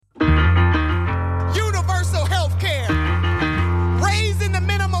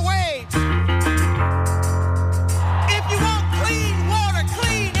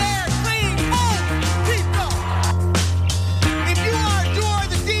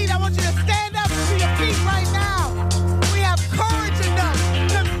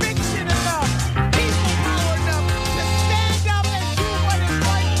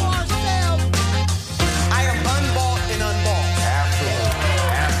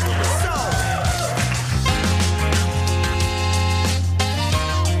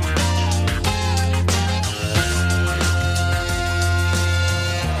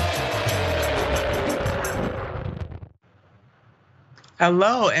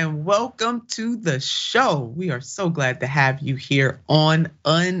Hello and welcome to the show. We are so glad to have you here on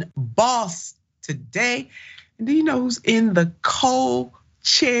Unbossed today. And do you know who's in the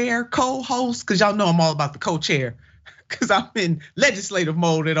co-chair, co-host? Because y'all know I'm all about the co-chair because I'm in legislative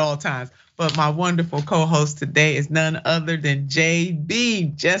mode at all times. But my wonderful co-host today is none other than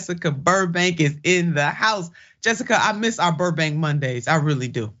JB. Jessica Burbank is in the house. Jessica, I miss our Burbank Mondays. I really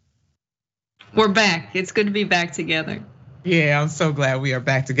do. We're back. It's good to be back together. Yeah, I'm so glad we are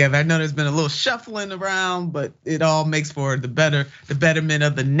back together. I know there's been a little shuffling around, but it all makes for the betterment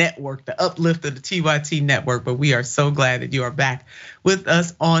of the network, the uplift of the TYT network. But we are so glad that you are back with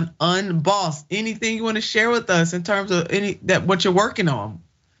us on Unbossed. Anything you want to share with us in terms of what you're working on?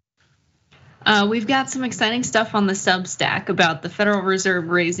 We've got some exciting stuff on the Substack about the Federal Reserve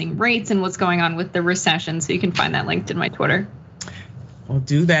raising rates and what's going on with the recession. So you can find that linked in my Twitter. Well,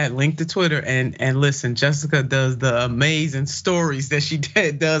 do that. Link to Twitter and listen. Jessica does the amazing stories that she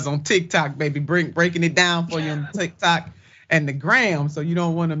does on TikTok, baby. Breaking it down for you on TikTok and the gram, so you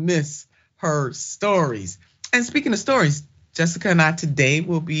don't want to miss her stories. And speaking of stories, Jessica and I today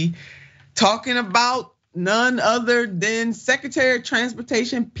will be talking about none other than Secretary of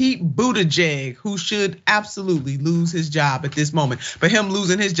Transportation Pete Buttigieg, who should absolutely lose his job at this moment. But him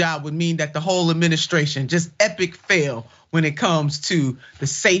losing his job would mean that the whole administration just epic fail when it comes to the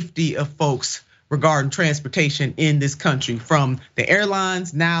safety of folks regarding transportation in this country, from the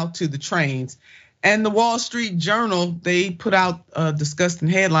airlines now to the trains. And the Wall Street Journal, they put out a disgusting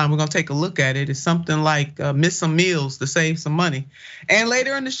headline. We're gonna take a look at it. It's something like miss some meals to save some money. And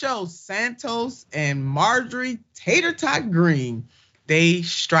later in the show, Santos and Marjorie Tater Tot Green, they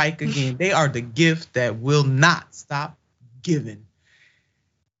strike again. They are the gift that will not stop giving.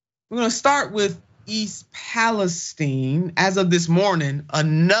 We're gonna start with East Palestine. As of this morning,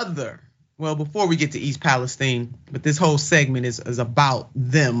 well, before we get to East Palestine, but this whole segment is about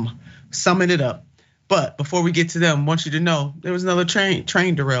them, summing it up. But before we get to them, I want you to know there was another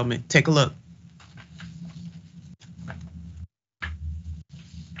train derailment. Take a look.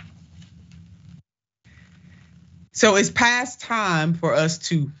 So it's past time for us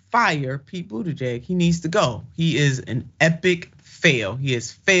to fire Pete Buttigieg. He needs to go. He is an epic fail. He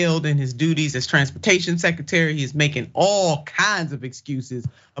has failed in his duties as transportation secretary. He is making all kinds of excuses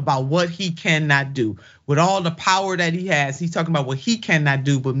about what he cannot do. With all the power that he has, he's talking about what he cannot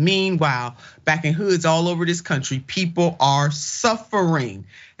do. But meanwhile, back in hoods all over this country, people are suffering.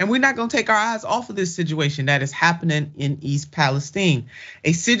 And we're not gonna take our eyes off of this situation that is happening in East Palestine.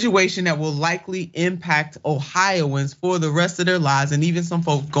 A situation that will likely impact Ohioans for the rest of their lives, and even some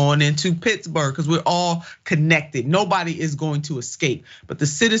folks going into Pittsburgh, because we're all connected. Nobody is going to escape. But the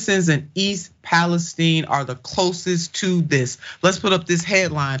citizens in East Palestine are the closest to this. Let's put up this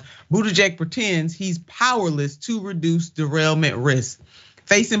headline. Buttigieg pretends he's powerless to reduce derailment risk.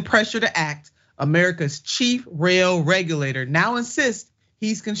 Facing pressure to act, America's chief rail regulator now insists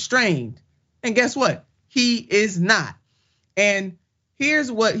he's constrained. And guess what? He is not. And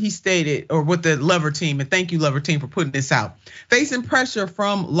here's what he stated, or what the Lever team, and thank you Lever team for putting this out. Facing pressure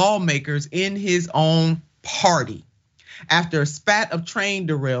from lawmakers in his own party. After a spat of train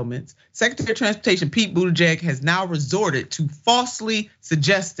derailments, Secretary of Transportation Pete Buttigieg has now resorted to falsely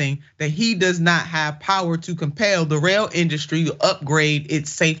suggesting that he does not have power to compel the rail industry to upgrade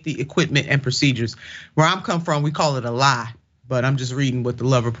its safety equipment and procedures. Where I'm come from, we call it a lie. But I'm just reading what the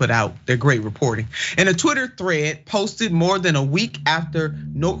Lever put out. They're great reporting. In a Twitter thread posted more than a week after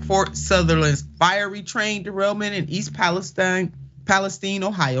Norfolk Southern's fiery train derailment in East Palestine,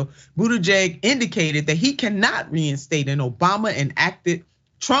 Ohio, Buttigieg indicated that he cannot reinstate an Obama-enacted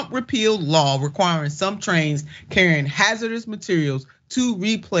Trump repealed law requiring some trains carrying hazardous materials to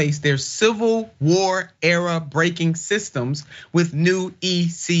replace their Civil War era braking systems with new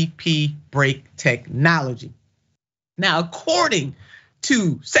ECP brake technology. Now, according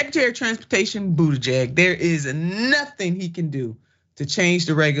to Secretary of Transportation Buttigieg, there is nothing he can do to change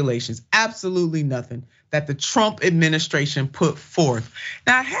the regulations, absolutely nothing that the Trump administration put forth.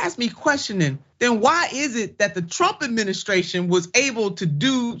 Now it has me questioning, then why is it that the Trump administration was able to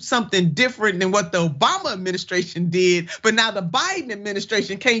do something different than what the Obama administration did, but now the Biden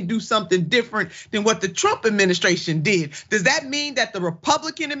administration can't do something different than what the Trump administration did? Does that mean that the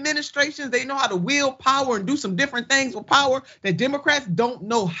Republican administrations, they know how to wield power and do some different things with power that Democrats don't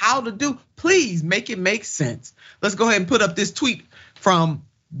know how to do? Please make it make sense. Let's go ahead and put up this tweet from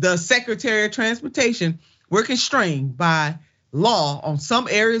the Secretary of Transportation. We're constrained by law on some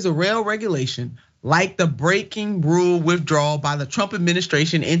areas of rail regulation, like the braking rule withdrawal by the Trump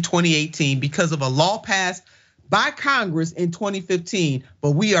administration in 2018 because of a law passed by Congress in 2015.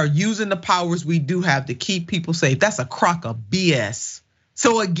 But we are using the powers we do have to keep people safe. That's a crock of BS.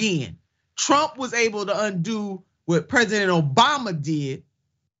 So again, Trump was able to undo what President Obama did,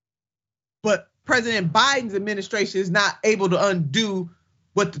 but President Biden's administration is not able to undo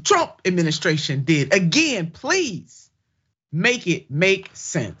what the Trump administration did. Again, please make it make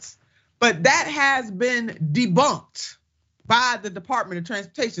sense. But that has been debunked by the Department of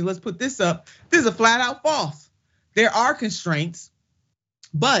Transportation. Let's put this up. This is a flat out false. There are constraints,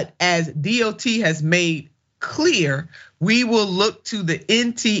 but as DOT has made clear, we will look to the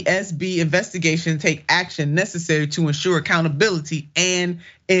NTSB investigation to take action necessary to ensure accountability and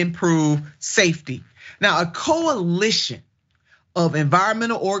improve safety. Now, a coalition of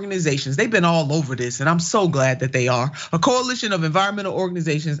environmental organizations, they've been all over this, and I'm so glad that they are. A coalition of environmental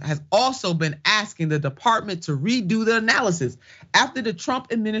organizations has also been asking the department to redo the analysis. After the Trump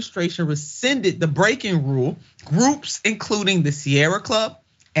administration rescinded the break-in rule, groups including the Sierra Club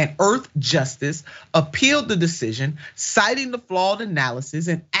and Earth Justice appealed the decision, citing the flawed analysis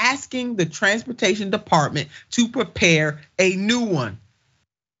and asking the Transportation Department to prepare a new one.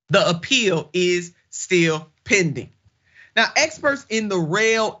 The appeal is still pending. Now, experts in the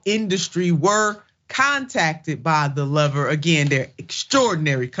rail industry were contacted by the lever. Again, their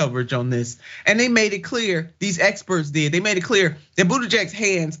extraordinary coverage on this. And they made it clear, these experts did, they made it clear that Buttigieg's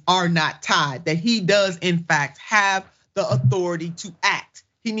hands are not tied, that he does in fact have the authority to act.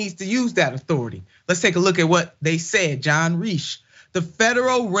 He needs to use that authority. Let's take a look at what they said. John Reich, the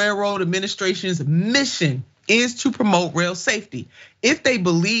Federal Railroad Administration's mission is to promote rail safety. If they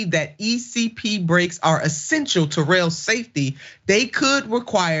believe that ECP brakes are essential to rail safety, they could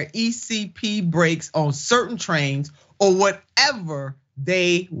require ECP brakes on certain trains or whatever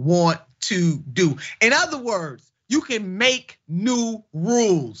they want to do. In other words, you can make new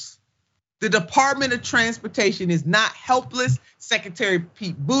rules. The Department of Transportation is not helpless. Secretary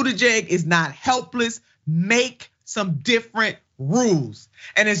Pete Buttigieg is not helpless. Make some different rules.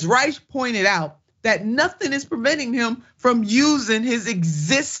 And as Reich pointed out, that nothing is preventing him from using his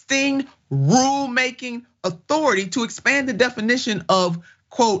existing rulemaking authority to expand the definition of,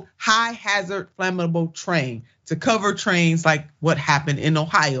 quote, high hazard flammable train to cover trains like what happened in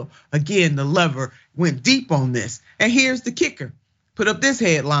Ohio. Again, the lever went deep on this. And here's the kicker. Put up this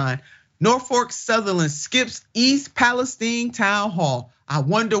headline. Norfolk Southern skips East Palestine Town Hall. I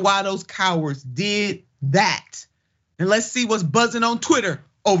wonder why those cowards did that. And let's see what's buzzing on Twitter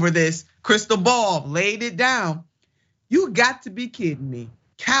over this. Crystal Ball laid it down. You got to be kidding me.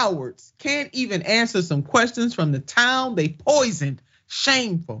 Cowards can't even answer some questions from the town they poisoned.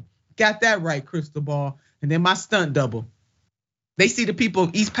 Shameful. Got that right, Crystal Ball. And then my stunt double. They see the people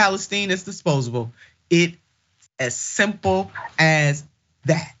of East Palestine as disposable. It's as simple as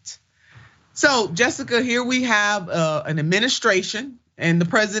that. So, Jessica, here we have an administration, and the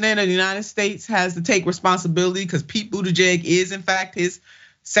president of the United States has to take responsibility because Pete Buttigieg is, in fact, his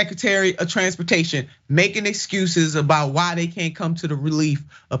Secretary of Transportation, making excuses about why they can't come to the relief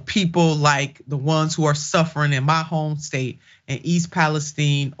of people like the ones who are suffering in my home state in East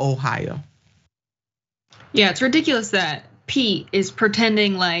Palestine, Ohio. Yeah, it's ridiculous that Pete is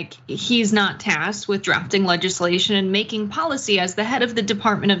pretending like he's not tasked with drafting legislation and making policy as the head of the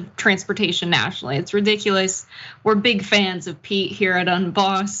Department of Transportation nationally. It's ridiculous. We're big fans of Pete here at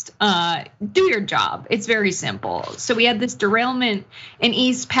Unbossed. Do your job. It's very simple. So we had this derailment in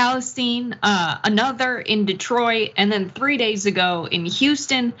East Palestine, another in Detroit, and then 3 days ago in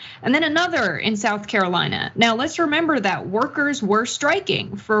Houston, and then another in South Carolina. Now let's remember that workers were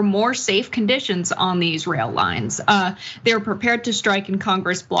striking for more safe conditions on these rail lines. They're prepared to strike and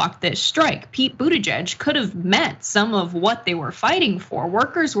Congress blocked this strike. Pete Buttigieg could have met some of what they were fighting for.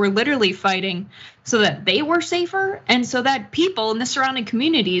 Workers were literally fighting so that they were safer and so that people in the surrounding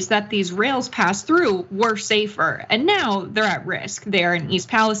communities that these rails pass through were safer. And now they're at risk. They're in East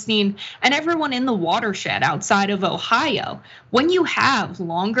Palestine and everyone in the watershed outside of Ohio. When you have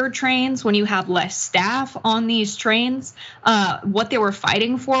longer trains, when you have less staff on these trains, what they were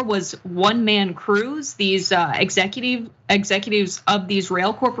fighting for was one-man crews. These executives of these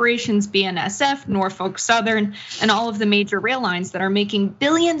rail corporations, BNSF, Norfolk Southern, and all of the major rail lines that are making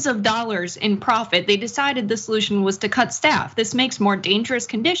billions of dollars in profit, they decided the solution was to cut staff. This makes more dangerous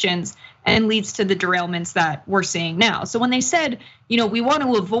conditions and leads to the derailments that we're seeing now. So when they said, we want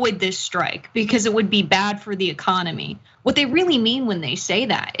to avoid this strike because it would be bad for the economy, what they really mean when they say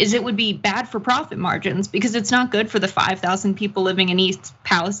that is it would be bad for profit margins because it's not good for the 5,000 people living in East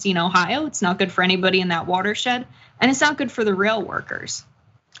Palestine, Ohio. It's not good for anybody in that watershed. And it's not good for the rail workers.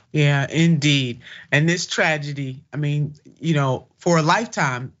 Yeah, indeed. And this tragedy, for a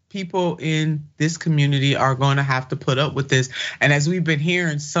lifetime, people in this community are going to have to put up with this. And as we've been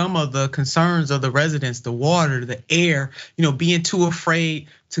hearing, some of the concerns of the residents, the water, the air, being too afraid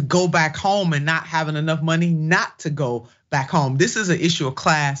to go back home and not having enough money not to go back home. This is an issue of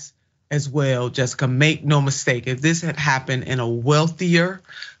class as well, Jessica. Make no mistake, if this had happened in a wealthier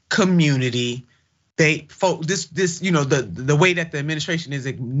community, the way that the administration is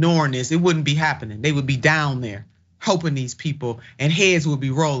ignoring this, it wouldn't be happening. They would be down there helping these people and heads would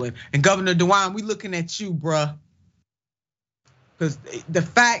be rolling. And Governor DeWine, we looking at you, bruh. Because the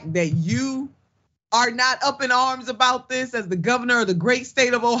fact that you are not up in arms about this as the governor of the great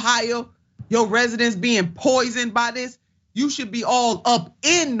state of Ohio, your residents being poisoned by this, you should be all up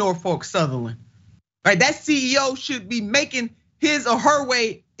in Norfolk Sutherland, right? That CEO should be making his or her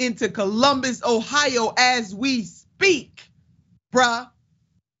way into Columbus, Ohio as we speak, bruh.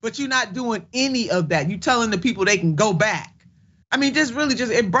 But you're not doing any of that. You telling the people they can go back. I mean,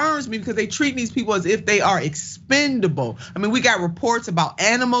 it burns me because they treat these people as if they are expendable. I mean, we got reports about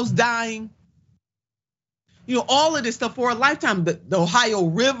animals dying. All of this stuff for a lifetime. The Ohio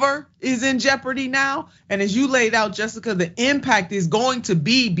River is in jeopardy now. And as you laid out, Jessica, the impact is going to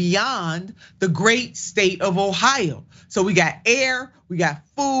be beyond the great state of Ohio. So we got air, we got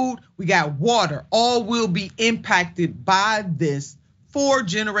food, we got water. All will be impacted by this for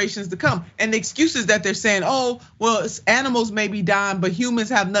generations to come. And the excuses that they're saying, oh, well, animals may be dying, but humans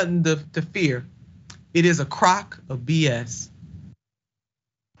have nothing to fear. It is a crock of BS.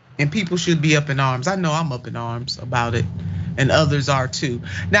 And people should be up in arms. I know I'm up in arms about it, and others are too.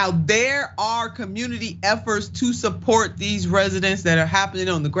 Now, there are community efforts to support these residents that are happening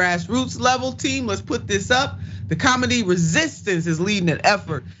on the grassroots level. Team, let's put this up. The Comedy Resistance is leading an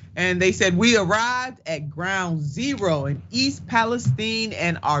effort. And they said, we arrived at ground zero in East Palestine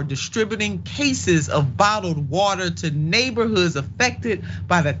and are distributing cases of bottled water to neighborhoods affected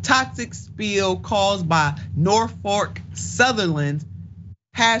by the toxic spill caused by Norfolk Sutherland.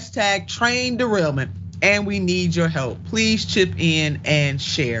 #train derailment. And we need your help. Please chip in and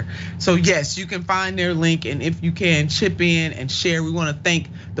share. So yes, you can find their link. And if you can chip in and share, we want to thank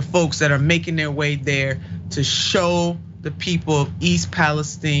the folks that are making their way there to show the people of East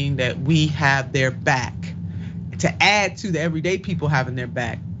Palestine that we have their back. To add to the everyday people having their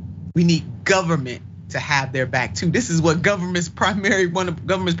back, we need government to have their back too. This is what one of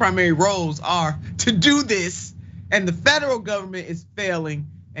government's primary roles are, to do this. And the federal government is failing,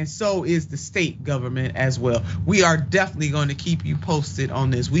 and so is the state government as well. We are definitely going to keep you posted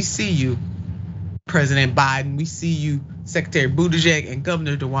on this. We see you, President Biden. We see you, Secretary Buttigieg and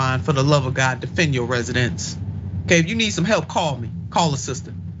Governor DeWine. For the love of God, defend your residents. Okay, if you need some help, call me. Call a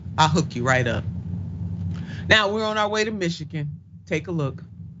sister. I'll hook you right up. Now we're on our way to Michigan. Take a look.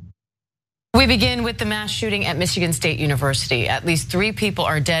 We begin with the mass shooting at Michigan State University. At least 3 people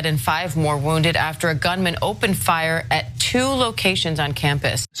are dead and 5 more wounded after a gunman opened fire at 2 locations on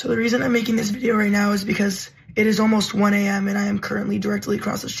campus. So the reason I'm making this video right now is because it is almost 1 a.m. and I am currently directly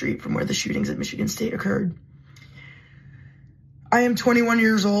across the street from where the shootings at Michigan State occurred. I am 21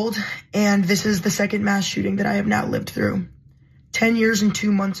 years old, and this is the second mass shooting that I have now lived through. 10 years and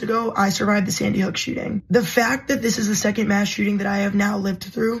 2 months ago, I survived the Sandy Hook shooting. The fact that this is the second mass shooting that I have now lived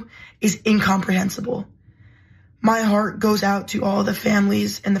through is incomprehensible. My heart goes out to all the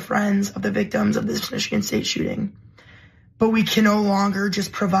families and the friends of the victims of this Michigan State shooting. But we can no longer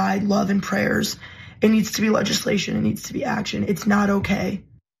just provide love and prayers. It needs to be legislation. It needs to be action. It's not okay.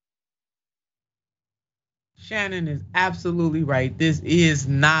 Shannon is absolutely right. This is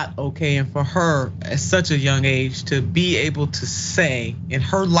not okay. And for her at such a young age to be able to say in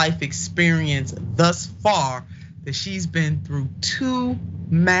her life experience thus far that she's been through 2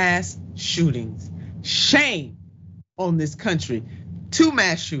 mass shootings. Shame on this country. 2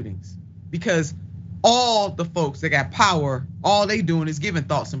 mass shootings, because all the folks that got power, all they doing is giving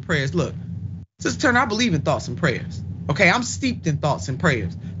thoughts and prayers. Look, Sister Turner, I believe in thoughts and prayers. Okay, I'm steeped in thoughts and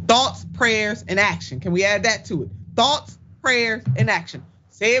prayers. Thoughts, prayers, and action. Can we add that to it? Thoughts, prayers, and action.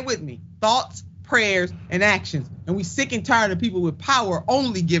 Say it with me. Thoughts, prayers, and actions. And we sick and tired of people with power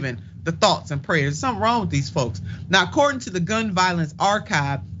only giving the thoughts and prayers. There's something wrong with these folks. Now, according to the Gun Violence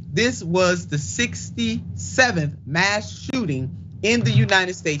Archive, this was the 67th mass shooting in the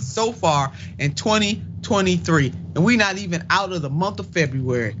United States so far in 2023. And we're not even out of the month of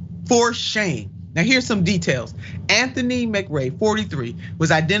February. For shame. Now here's some details. Anthony McRae, 43, was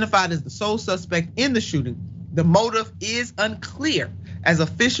identified as the sole suspect in the shooting. The motive is unclear, as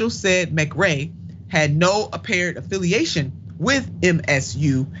officials said McRae had no apparent affiliation with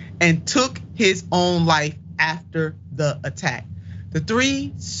MSU and took his own life after the attack. The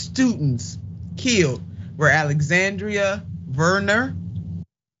 3 students killed were Alexandria Verner,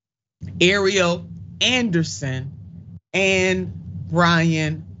 Ariel Anderson, and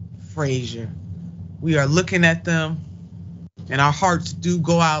Brian Frazier. We are looking at them, and our hearts do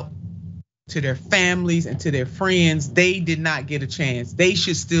go out to their families and to their friends. They did not get a chance. They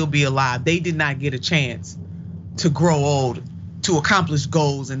should still be alive. They did not get a chance to grow old, to accomplish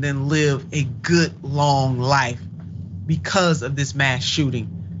goals, and then live a good, long life because of this mass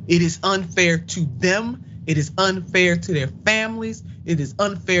shooting. It is unfair to them. It is unfair to their families. It is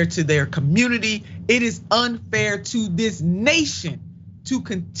unfair to their community. It is unfair to this nation to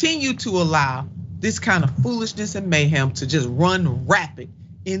continue to allow this kind of foolishness and mayhem to just run rapid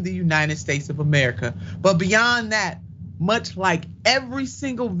in the United States of America. But beyond that, much like every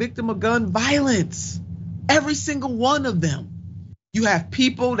single victim of gun violence, every single one of them, you have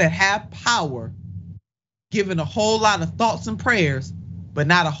people that have power giving a whole lot of thoughts and prayers, but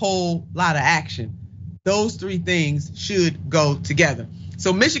not a whole lot of action. Those three things should go together.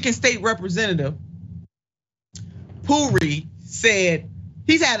 So Michigan State Representative Puri said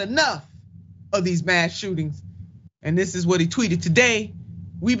he's had enough of these mass shootings. And this is what he tweeted today.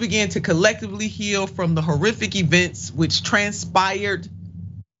 We begin to collectively heal from the horrific events which transpired.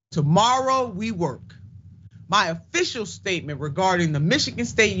 Tomorrow we work. My official statement regarding the Michigan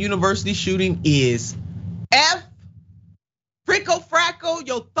State University shooting is F, Fricko Fracko,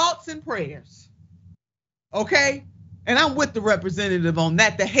 your thoughts and prayers. Okay? And I'm with the representative on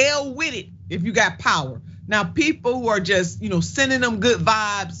that. The hell with it if you got power. Now, people who are just, sending them good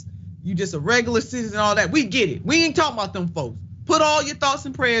vibes, you just a regular citizen, all that, we get it. We ain't talking about them folks. Put all your thoughts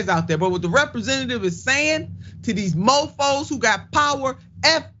and prayers out there. But what the representative is saying to these MOFOs who got power,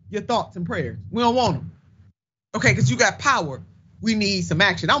 F your thoughts and prayers. We don't want them. Okay, because you got power. We need some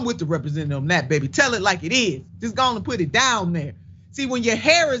action. I'm with the representative on that, baby. Tell it like it is. Just go on and put it down there. See, when your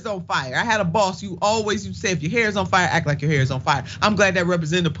hair is on fire, I had a boss, you say, if your hair is on fire, act like your hair is on fire. I'm glad that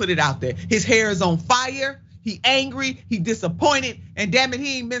representative put it out there. His hair is on fire, he angry, he disappointed, and damn it,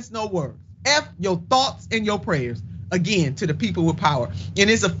 he ain't minced no words. F your thoughts and your prayers. Again, to the people with power. In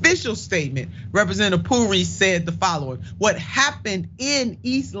his official statement, Representative Puri said the following: what happened in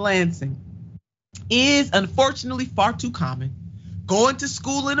East Lansing is unfortunately far too common. Going to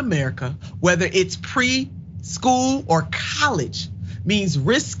school in America, whether it's preschool or college, means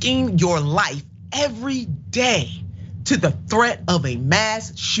risking your life every day to the threat of a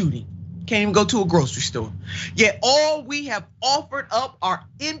mass shooting. Can't even go to a grocery store. Yet all we have offered up are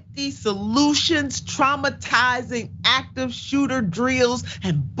empty solutions, traumatizing active shooter drills,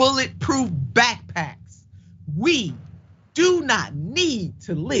 and bulletproof backpacks. We do not need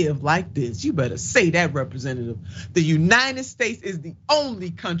to live like this. You better say that, representative. The United States is the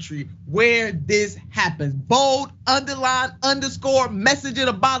only country where this happens. Bold, underline, underscore, message in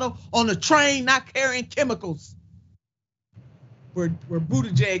a bottle on a train not carrying chemicals. Where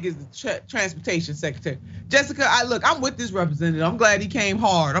Buttigieg is the transportation secretary. Jessica, I'm with this representative. I'm glad he came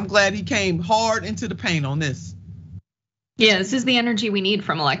hard. I'm glad he came hard into the paint on this. Yeah, this is the energy we need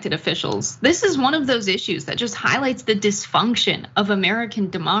from elected officials. This is one of those issues that just highlights the dysfunction of American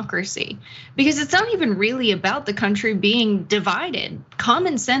democracy, because it's not even really about the country being divided.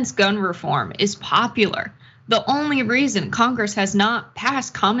 Common sense gun reform is popular. The only reason Congress has not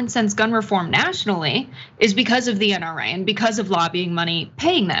passed common sense gun reform nationally is because of the NRA and because of lobbying money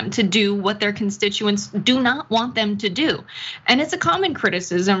paying them to do what their constituents do not want them to do. And it's a common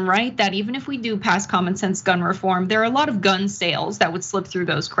criticism, right, that even if we do pass common sense gun reform, there are a lot of gun sales that would slip through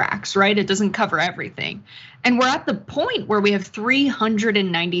those cracks, right? It doesn't cover everything. And we're at the point where we have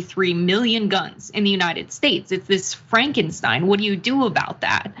 393 million guns in the United States. It's this Frankenstein. What do you do about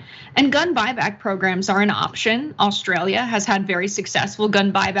that? And gun buyback programs are an option. Australia has had very successful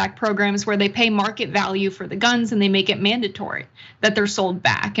gun buyback programs where they pay market value for the guns and they make it mandatory that they're sold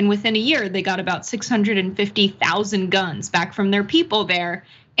back. And within a year, they got about 650,000 guns back from their people there.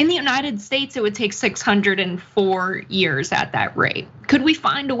 In the United States, it would take 604 years at that rate. Could we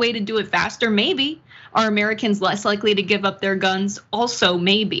find a way to do it faster? Maybe. Are Americans less likely to give up their guns? Also,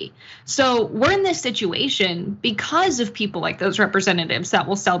 maybe. So we're in this situation because of people like those representatives that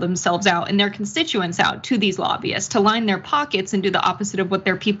will sell themselves out and their constituents out to these lobbyists to line their pockets and do the opposite of what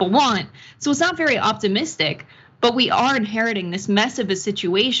their people want. So it's not very optimistic, but we are inheriting this mess of a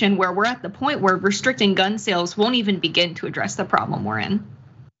situation where we're at the point where restricting gun sales won't even begin to address the problem we're in.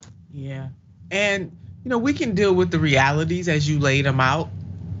 Yeah, and we can deal with the realities as you laid them out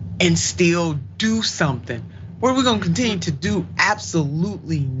and still do something. Or we're gonna continue to do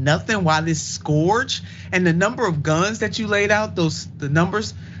absolutely nothing while this scourge and the number of guns that you laid out, the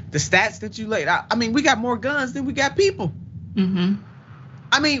numbers, the stats that you laid out. I mean, we got more guns than we got people.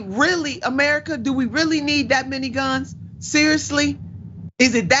 I mean, really, America, do we really need that many guns? Seriously?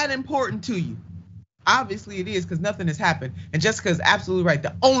 Is it that important to you? Obviously it is, because nothing has happened. And Jessica's absolutely right.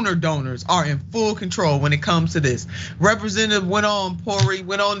 The owner donors are in full control when it comes to this. Representative Pori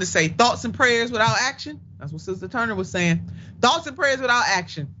went on to say, thoughts and prayers without action. That's what Sister Turner was saying. Thoughts and prayers without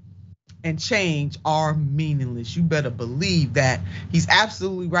action and change are meaningless. You better believe that. He's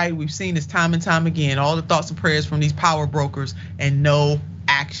absolutely right. We've seen this time and time again. All the thoughts and prayers from these power brokers and no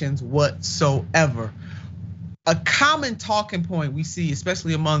actions whatsoever. A common talking point we see,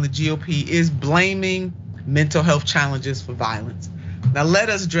 especially among the GOP, is blaming mental health challenges for violence. Now let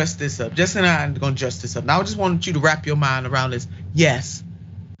us dress this up. Jess and I are gonna dress this up. Now I just want you to wrap your mind around this. Yes,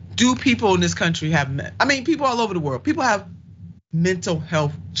 do people in this country have, people all over the world, people have mental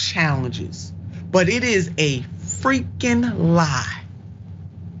health challenges, but it is a freaking lie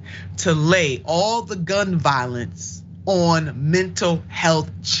to lay all the gun violence on mental health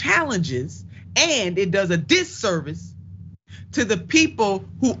challenges. And it does a disservice to the people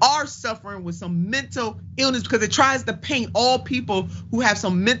who are suffering with some mental illness, because it tries to paint all people who have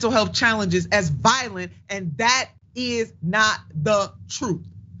some mental health challenges as violent, and that is not the truth.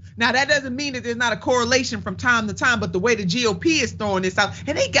 Now, that doesn't mean that there's not a correlation from time to time, but the way the GOP is throwing this out,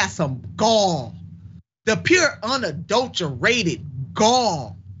 and they got some gall, the pure unadulterated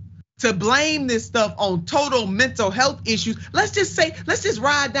gall, to blame this stuff on total mental health issues. Let's just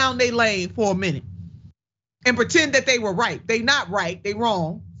ride down their lane for a minute and pretend that they were right. They not right, they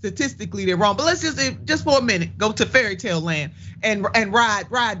wrong. Statistically, they're wrong. But let's just for a minute, go to fairy tale land and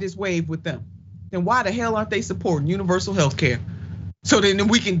ride this wave with them. Then why the hell aren't they supporting universal health care? So then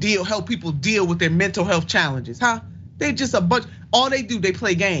we can help people deal with their mental health challenges, huh? They just all they do, they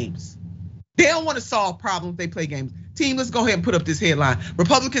play games. They don't want to solve problems, they play games. Team, let's go ahead and put up this headline.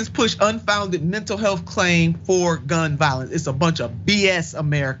 Republicans push unfounded mental health claim for gun violence. It's a bunch of BS,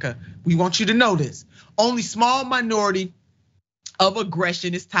 America. We want you to know this. Only small minority of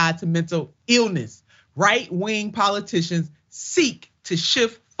aggression is tied to mental illness. Right-wing politicians seek to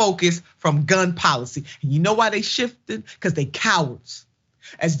shift focus from gun policy. And you know why they shifted? Because they cowards.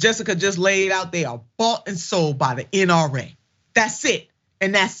 As Jessica just laid out, they are bought and sold by the NRA. That's it,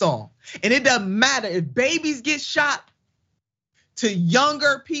 and that's all. And it doesn't matter if babies get shot, to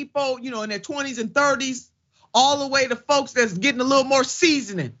younger people, in their 20s and 30s, all the way to folks that's getting a little more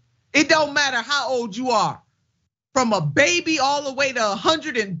seasoning. It don't matter how old you are. From a baby all the way to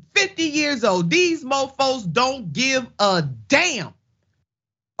 150 years old, these mofos don't give a damn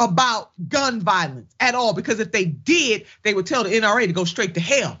about gun violence at all. Because if they did, they would tell the NRA to go straight to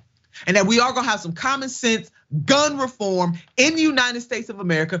hell. And that we are gonna have some common sense gun reform in the United States of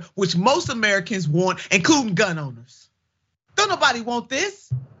America, which most Americans want, including gun owners. Don't nobody want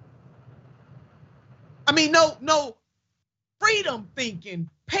this. No freedom thinking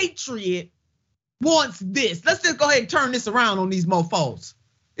patriot wants this. Let's just go ahead and turn this around on these mofos.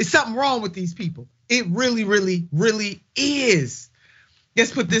 It's something wrong with these people. It really, really, really is.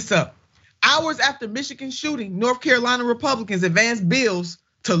 Let's put this up. Hours after Michigan shooting, North Carolina Republicans advanced bills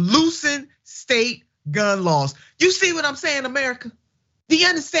to loosen state gun laws. You see what I'm saying, America? Do you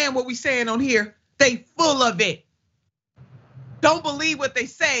understand what we're saying on here? They full of it. Don't believe what they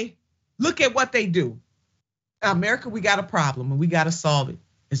say. Look at what they do. America, we got a problem and we got to solve it.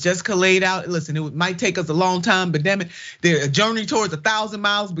 It's Jessica laid out. Listen, it might take us a long time, but damn it, the journey towards 1,000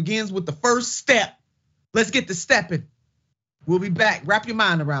 miles begins with the first step. Let's get to stepping. We'll be back. Wrap your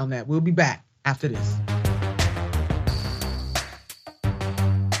mind around that. We'll be back after this.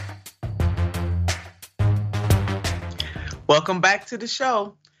 Welcome back to the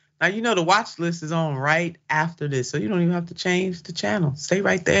show. Now, the watch list is on right after this, so you don't even have to change the channel. Stay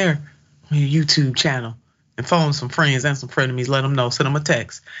right there on your YouTube channel and phone some friends and some frenemies. Let them know, send them a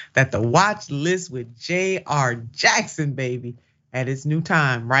text that the watch list with J.R. Jackson, baby, at its new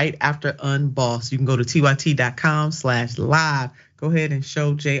time right after Unbossed. You can go to tyt.com/live. Go ahead and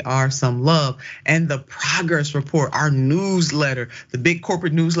show JR some love. And the progress report, our newsletter, the big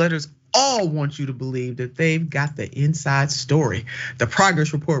corporate newsletters all want you to believe that they've got the inside story. The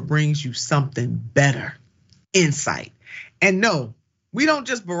progress report brings you something better, insight. And no, we don't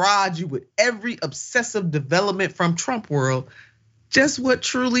just barrage you with every obsessive development from Trump world, just what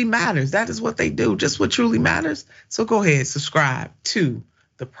truly matters. That is what they do, just what truly matters. So go ahead, subscribe to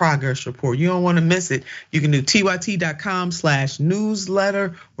the progress report. You don't want to miss it. You can do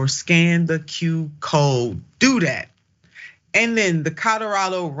tyt.com/newsletter or scan the Q code. Do that. And then the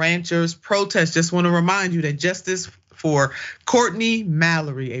Colorado ranchers protest. Just want to remind you that justice for Courtney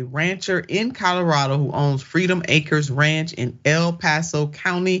Mallory, a rancher in Colorado who owns Freedom Acres Ranch in El Paso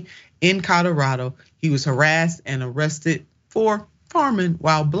County in Colorado. He was harassed and arrested for farming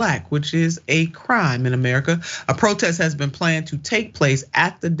while black, which is a crime in America. A protest has been planned to take place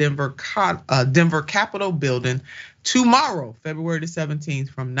at the Denver Capitol building tomorrow, February the 17th,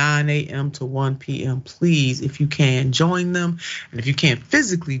 from 9 a.m. to 1 p.m. Please, if you can, join them. And if you can't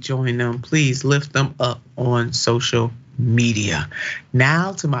physically join them, please lift them up on social media.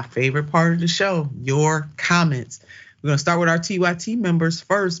 Now to my favorite part of the show, your comments. We're gonna start with our TYT members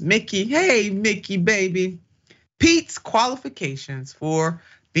first. Mickey, hey Mickey baby. Pete's qualifications for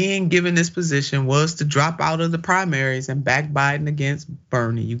being given this position was to drop out of the primaries and back Biden against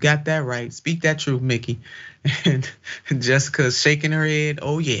Bernie. You got that right. Speak that truth, Mickey. And Jessica's shaking her head.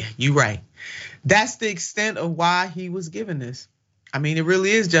 Oh yeah, you right. That's the extent of why he was given this. I mean, it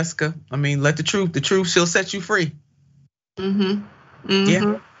really is, Jessica. I mean, let the truth shall set you free.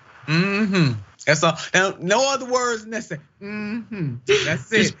 Yeah. That's all. Now, no other words necessary.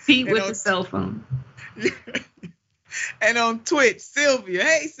 That's it. Just Pete with the cell phone. And on Twitch, Sylvia,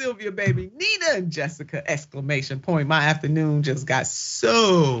 hey Sylvia, baby, Nina and Jessica, exclamation point. My afternoon just got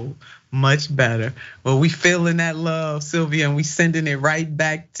so much better. Well, we feeling that love, Sylvia, and we sending it right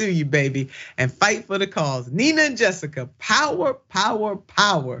back to you, baby. And fight for the cause. Nina and Jessica, power, power,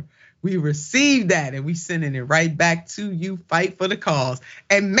 power. We received that and we sending it right back to you. Fight for the cause.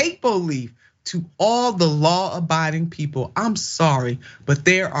 And Maple Leaf, to all the law-abiding people, I'm sorry, but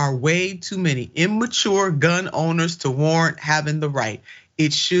there are way too many immature gun owners to warrant having the right.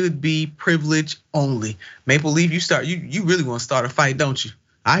 It should be privilege only. Maple Leaf, you really want to start a fight, don't you?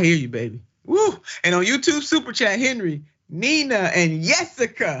 I hear you, baby. Woo! And on YouTube Super Chat, Henry, Nina, and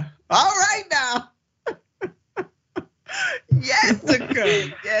Jessica. All right now.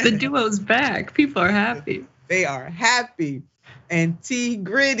 Jessica. Yes. The duo's back. People are happy. They are happy. And T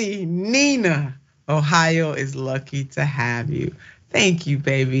Gritty, Nina, Ohio is lucky to have you. Thank you,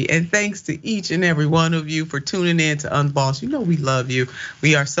 baby. And thanks to each and every one of you for tuning in to Unbossed. You know we love you.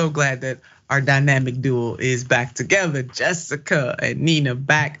 We are so glad that our dynamic duo is back together. Jessica and Nina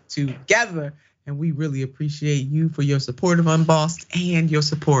back together. And we really appreciate you for your support of Unbossed and your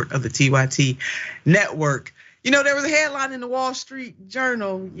support of the TYT network. You know, there was a headline in the Wall Street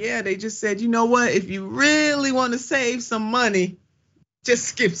Journal. Yeah, they just said, you know what? If you really want to save some money, just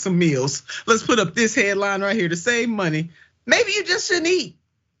skip some meals. Let's put up this headline right here to save money. Maybe you just shouldn't eat.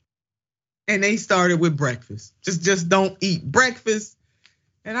 And they started with breakfast. Just don't eat breakfast.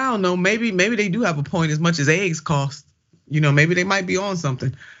 And I don't know, maybe they do have a point as much as eggs cost. You know, maybe they might be on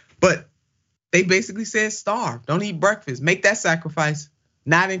something. But they basically said starve. Don't eat breakfast. Make that sacrifice.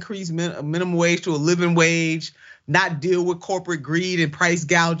 Not increase minimum wage to a living wage, not deal with corporate greed and price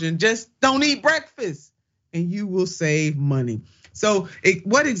gouging. Just don't eat breakfast and you will save money. So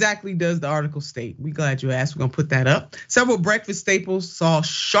what exactly does the article state? We're glad you asked. We're gonna put that up. Several breakfast staples saw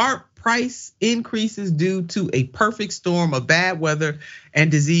sharp price increases due to a perfect storm of bad weather and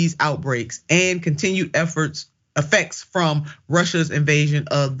disease outbreaks and continued effects from Russia's invasion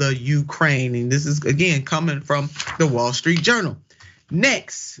of the Ukraine. And this is again coming from the Wall Street Journal.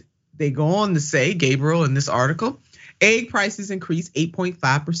 Next, they go on to say, Gabriel, in this article, egg prices increased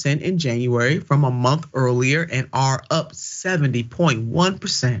 8.5% in January from a month earlier and are up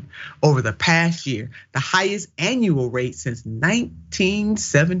 70.1% over the past year, the highest annual rate since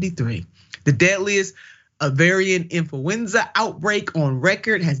 1973. The deadliest avian influenza outbreak on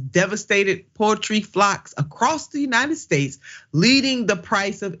record has devastated poultry flocks across the United States, leading the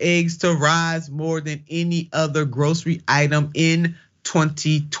price of eggs to rise more than any other grocery item in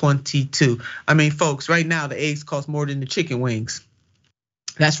 2022. I mean, folks, right now the eggs cost more than the chicken wings.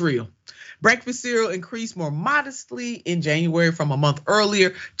 That's real. Breakfast cereal increased more modestly in January from a month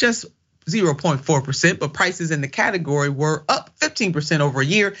earlier, just 0.4%, but prices in the category were up 15% over a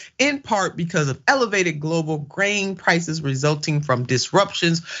year, in part because of elevated global grain prices resulting from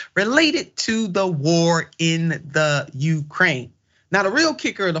disruptions related to the war in the Ukraine. Now, the real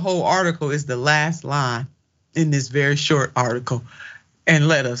kicker of the whole article is the last line in this very short article. And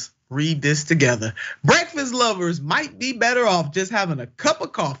let us read this together. Breakfast lovers might be better off just having a cup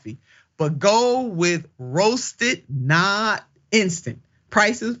of coffee, but go with roasted, not instant.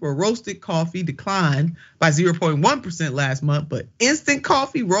 Prices for roasted coffee declined by 0.1% last month, but instant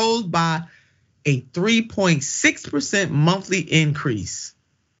coffee rose by a 3.6% monthly increase.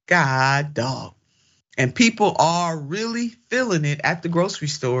 God dog. And people are really feeling it at the grocery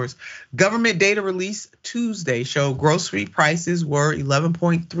stores. Government data released Tuesday showed grocery prices were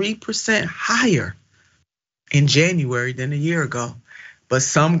 11.3% higher in January than a year ago. But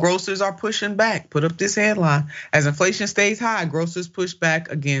some grocers are pushing back. Put up this headline. As inflation stays high, grocers push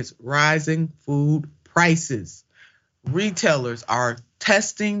back against rising food prices. Retailers are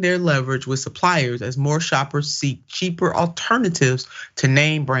testing their leverage with suppliers as more shoppers seek cheaper alternatives to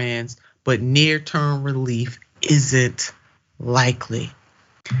name brands, but near-term relief isn't likely.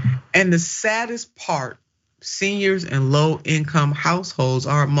 And the saddest part, seniors and low-income households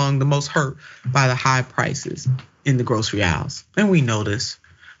are among the most hurt by the high prices in the grocery aisles. And we know this,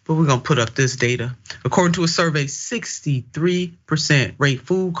 but we're gonna put up this data. According to a survey, 63% rate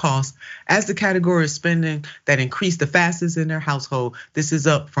food costs as the category of spending that increased the fastest in their household. This is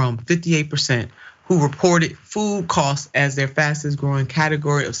up from 58% who reported food costs as their fastest growing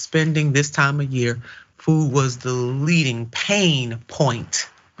category of spending this time of year. Food was the leading pain point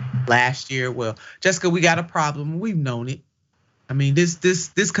last year. Well, Jessica, we got a problem. We've known it. I mean,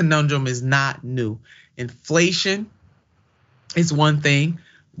 this conundrum is not new. Inflation is one thing.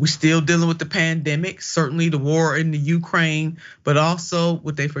 We're still dealing with the pandemic, certainly the war in the Ukraine, but also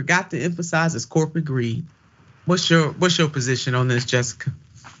what they forgot to emphasize is corporate greed. What's your position on this, Jessica?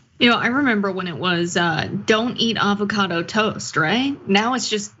 I remember when it was don't eat avocado toast, right? Now it's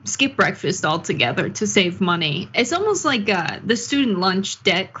just skip breakfast altogether to save money. It's almost like the student lunch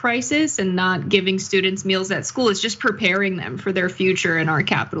debt crisis, and not giving students meals at school is just preparing them for their future in our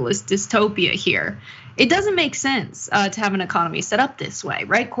capitalist dystopia here. It doesn't make sense to have an economy set up this way,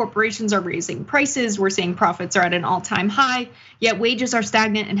 right? Corporations are raising prices. We're seeing profits are at an all-time high, yet wages are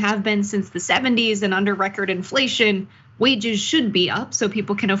stagnant and have been since the 70s and under record inflation. Wages should be up so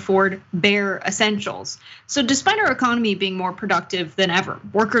people can afford bare essentials. So despite our economy being more productive than ever,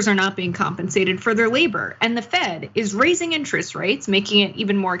 workers are not being compensated for their labor. And the Fed is raising interest rates, making it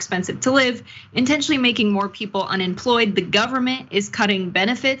even more expensive to live, intentionally making more people unemployed. The government is cutting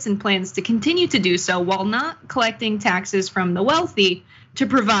benefits and plans to continue to do so while not collecting taxes from the wealthy to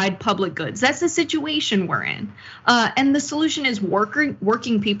provide public goods. That's the situation we're in. And the solution is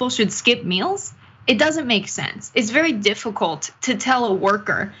working people should skip meals. It doesn't make sense. It's very difficult to tell a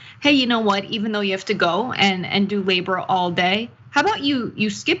worker, hey, you know what, even though you have to go and do labor all day, how about you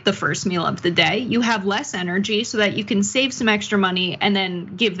skip the first meal of the day? You have less energy so that you can save some extra money and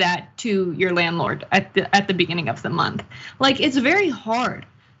then give that to your landlord at the beginning of the month. Like, it's very hard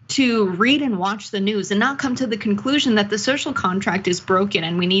to read and watch the news and not come to the conclusion that the social contract is broken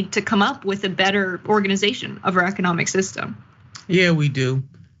and we need to come up with a better organization of our economic system. Yeah, we do.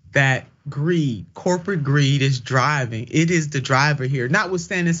 That greed, corporate greed is driving. It is the driver here,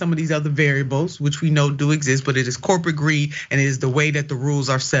 notwithstanding some of these other variables, which we know do exist, but it is corporate greed and it is the way that the rules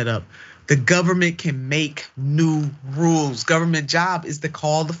are set up. The government can make new rules. Government job is to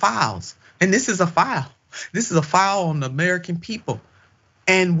call the files. And this is a file. This is a file on the American people.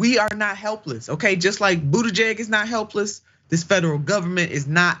 And we are not helpless, okay? Just like Buttigieg is not helpless, this federal government is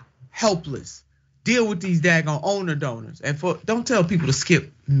not helpless. Deal with these daggone owner donors, and don't tell people to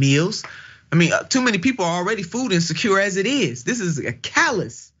skip meals. I mean, too many people are already food insecure as it is. This is a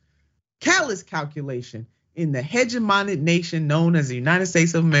callous calculation in the hegemonic nation known as the United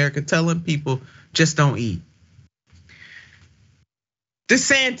States of America, telling people just don't eat.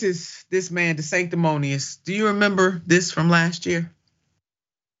 DeSantis, this man, the sanctimonious. Do you remember this from last year?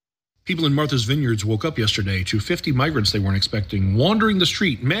 People in Martha's Vineyards woke up yesterday to 50 migrants they weren't expecting wandering the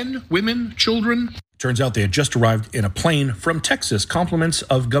street. Men, women, children. Turns out they had just arrived in a plane from Texas, compliments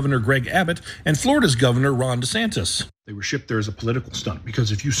of Governor Greg Abbott and Florida's Governor Ron DeSantis. They were shipped there as a political stunt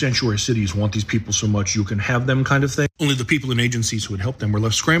because if you sanctuary cities want these people so much you can have them kind of thing. Only the people and agencies who had helped them were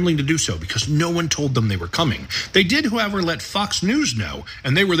left scrambling to do so because no one told them they were coming. They did, however, let Fox News know,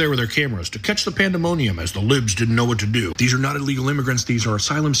 and they were there with their cameras to catch the pandemonium as the libs didn't know what to do. These are not illegal immigrants. These are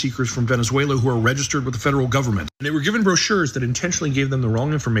asylum seekers from Venezuela who are registered with the federal government. And they were given brochures that intentionally gave them the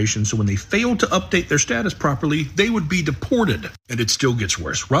wrong information, so when they failed to update their status properly, they would be deported. And it still gets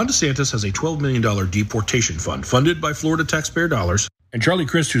worse. Ron DeSantis has a $12 million deportation fund funded by Florida taxpayer dollars. And Charlie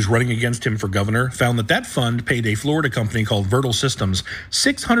Crist, who's running against him for governor, found that fund paid a Florida company called Vertal Systems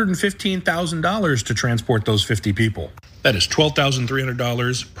 $615,000 to transport those 50 people. That is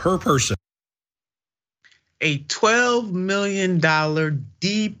 $12,300 per person. A $12 million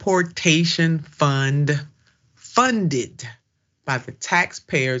deportation fund funded by the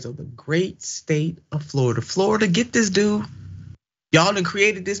taxpayers of the great state of Florida. Florida, get this dude. Y'all done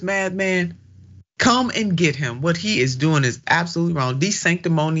created this madman. Come and get him. What he is doing is absolutely wrong. These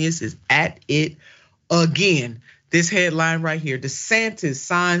sanctimonious is at it again. This headline right here, DeSantis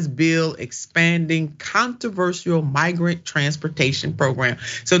signs bill expanding controversial migrant transportation program.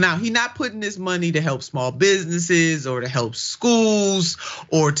 So now he's not putting this money to help small businesses or to help schools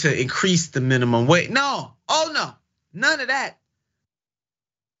or to increase the minimum wage. No, oh no, none of that.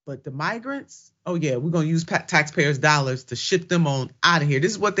 But the migrants, oh yeah, we're gonna use taxpayers' dollars to ship them on out of here.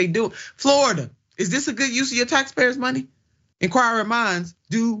 This is what they do. Florida, is this a good use of your taxpayers' money? Inquiring minds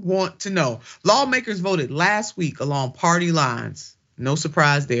do want to know. Lawmakers voted last week along party lines, no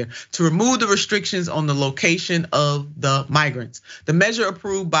surprise there, to remove the restrictions on the location of the migrants. The measure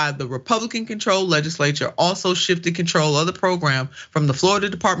approved by the Republican-controlled legislature also shifted control of the program from the Florida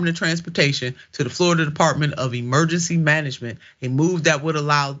Department of Transportation to the Florida Department of Emergency Management, a move that would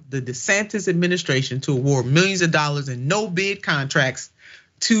allow the DeSantis administration to award millions of dollars in no-bid contracts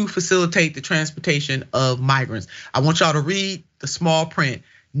to facilitate the transportation of migrants. I want y'all to read the small print.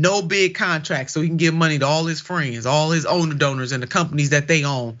 No bid contracts, so he can give money to all his friends, all his owner donors and the companies that they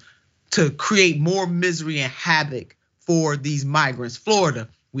own to create more misery and havoc for these migrants. Florida,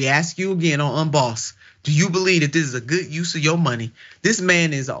 we ask you again on Unboss, do you believe that this is a good use of your money? This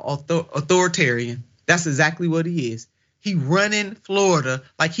man is an authoritarian. That's exactly what he is. He running Florida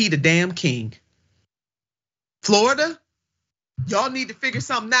like he the damn king. Florida, y'all need to figure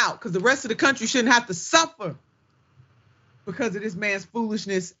something out because the rest of the country shouldn't have to suffer because of this man's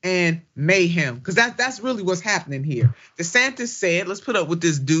foolishness and mayhem. Because that's really what's happening here. DeSantis said, let's put up what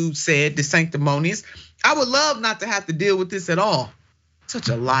this dude said, the sanctimonious. I would love not to have to deal with this at all. Such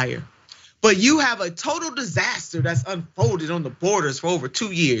a liar. But you have a total disaster that's unfolded on the borders for over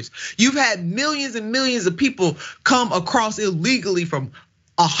 2 years. You've had millions and millions of people come across illegally from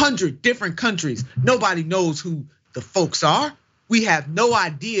 100 different countries. Nobody knows who the folks are. We have no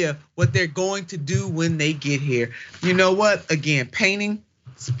idea what they're going to do when they get here. You know what? Again, painting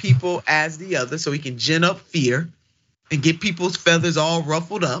people as the other so he can gin up fear and get people's feathers all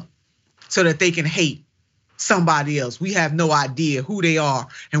ruffled up so that they can hate somebody else. We have no idea who they are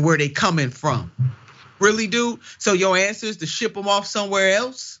and where they coming from. Really, dude? So your answer is to ship them off somewhere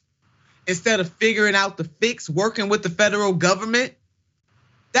else instead of figuring out the fix, working with the federal government?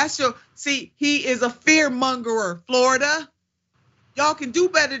 See, he is a fear mongerer, Florida. Y'all can do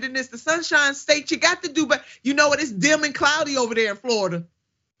better than this. The Sunshine State, you got to do better. You know what? It's dim and cloudy over there in Florida.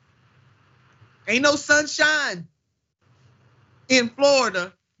 Ain't no sunshine in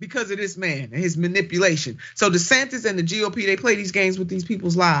Florida because of this man and his manipulation. So DeSantis and the GOP, they play these games with these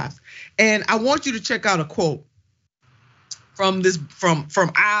people's lives. And I want you to check out a quote from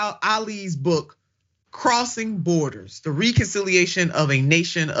Ali's book, Crossing Borders, the Reconciliation of a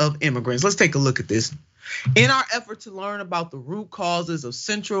Nation of Immigrants. Let's take a look at this. In our effort to learn about the root causes of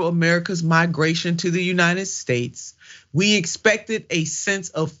Central America's migration to the United States, we expected a sense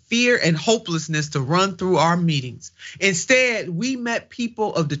of fear and hopelessness to run through our meetings. Instead, we met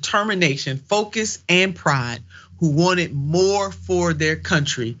people of determination, focus, and pride who wanted more for their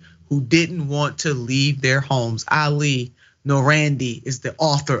country, who didn't want to leave their homes. Ali Norandi is the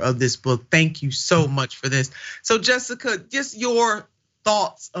author of this book. Thank you so much for this. So Jessica, just your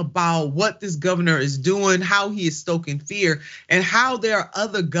thoughts about what this governor is doing, how he is stoking fear, and how there are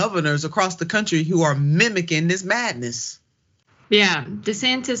other governors across the country who are mimicking this madness. Yeah,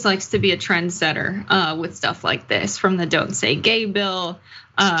 DeSantis likes to be a trendsetter with stuff like this, from the Don't Say Gay bill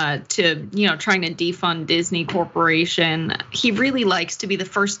to trying to defund Disney Corporation. He really likes to be the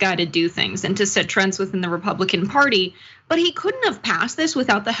first guy to do things and to set trends within the Republican Party. But he couldn't have passed this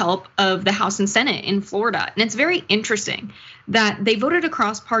without the help of the House and Senate in Florida. And it's very interesting that they voted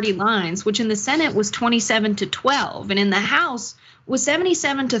across party lines, which in the Senate was 27-12, and in the House was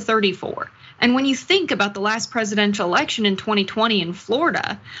 77-34. And when you think about the last presidential election in 2020 in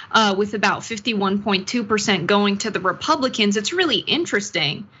Florida, with about 51.2% going to the Republicans, it's really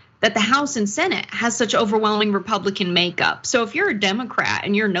interesting that the House and Senate has such overwhelming Republican makeup. So if you're a Democrat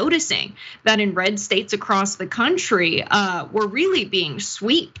and you're noticing that in red states across the country, we're really being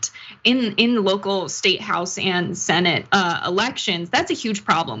swept in the local state House and Senate elections, that's a huge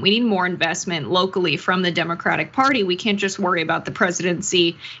problem. We need more investment locally from the Democratic Party. We can't just worry about the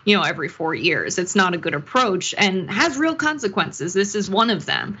presidency, every 4 years. It's not a good approach and has real consequences. This is one of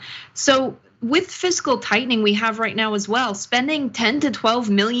them. So with fiscal tightening we have right now as well, spending $10 to $12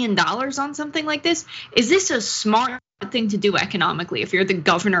 million on something like this, is this a smart thing to do economically if you're the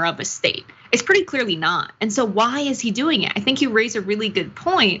governor of a state? It's pretty clearly not. And so why is he doing it? I think you raise a really good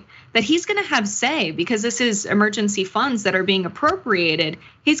point that he's gonna have say, because this is emergency funds that are being appropriated.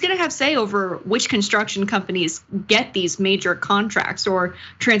 He's gonna have say over which construction companies get these major contracts or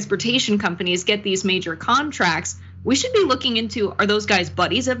transportation companies get these major contracts. We should be looking into, are those guys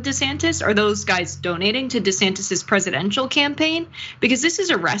buddies of DeSantis? Are those guys donating to DeSantis's presidential campaign? Because this is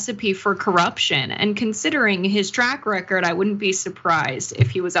a recipe for corruption. And considering his track record, I wouldn't be surprised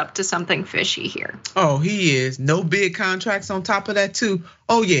if he was up to something fishy here. Oh, he is. No big contracts on top of that too.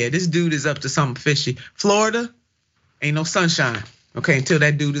 Oh yeah, this dude is up to something fishy. Florida, ain't no sunshine, okay, until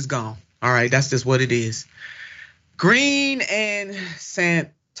that dude is gone. All right, that's just what it is. Green and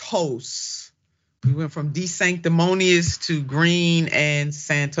Santos We went from DeSanctimonious to Green and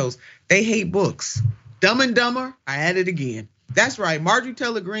Santos. They hate books. Dumb and Dumber, I added again. That's right, Marjorie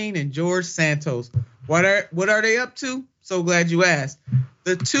Taylor Greene and George Santos. What are they up to? So glad you asked.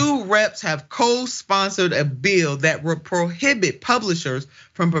 The two reps have co-sponsored a bill that will prohibit publishers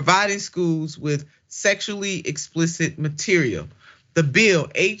from providing schools with sexually explicit material. The bill,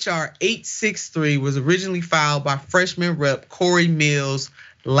 HR 863, was originally filed by freshman rep Corey Mills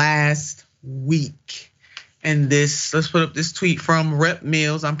last week. And let's put up this tweet from Rep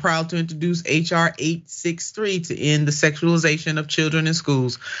Mills. I'm proud to introduce HR 863 to end the sexualization of children in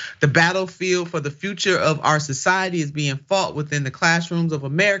schools. The battlefield for the future of our society is being fought within the classrooms of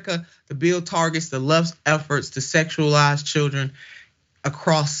America. The bill targets the left's efforts to sexualize children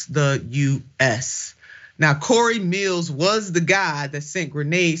across the US. Now, Corey Mills was the guy that sent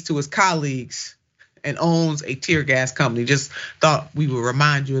grenades to his colleagues and owns a tear gas company. Just thought we would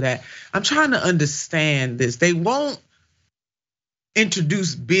remind you of that. I'm trying to understand this. They won't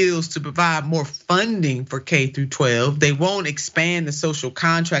introduce bills to provide more funding for K through 12. They won't expand the social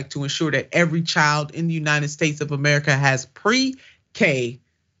contract to ensure that every child in the United States of America has pre-K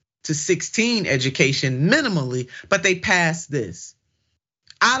to 16 education minimally, but they passed this.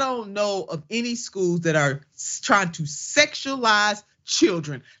 I don't know of any schools that are trying to sexualize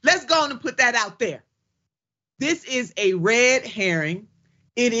children. Let's go on and put that out there. This is a red herring.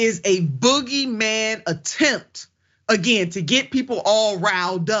 It is a boogeyman attempt, again, to get people all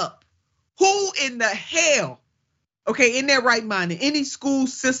riled up. Who in the hell, okay, in their right mind, in any school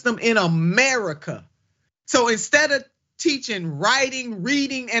system in America? So instead of teaching writing,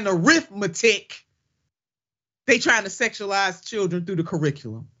 reading, and arithmetic, they trying to sexualize children through the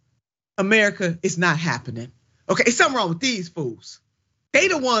curriculum. America, is not happening. Okay, it's something wrong with these fools. They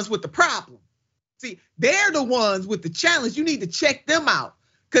the ones with the problem. See, they're the ones with the challenge. You need to check them out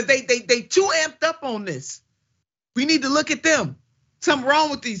because they too amped up on this. We need to look at them. Something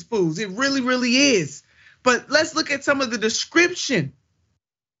wrong with these fools. It really, really is. But let's look at some of the description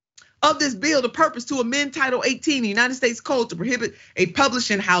of this bill. The purpose: to amend Title 18, the United States Code, to prohibit a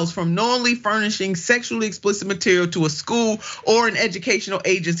publishing house from knowingly furnishing sexually explicit material to a school or an educational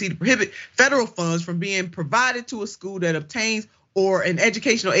agency, to prohibit federal funds from being provided to a school that obtains or an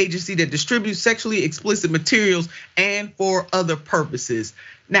educational agency that distributes sexually explicit materials, and for other purposes.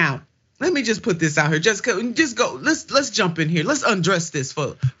 Now, let me just put this out here. Just go. Let's jump in here. Let's undress this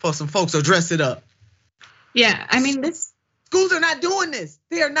for some folks, or dress it up. Yeah, I mean, this. Schools are not doing this.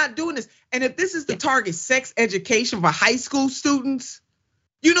 They are not doing this. And if this is the target, sex education for high school students,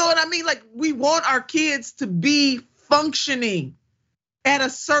 you know what I mean? Like, we want our kids to be functioning at a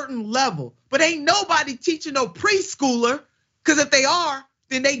certain level, but ain't nobody teaching no preschooler. Because if they are,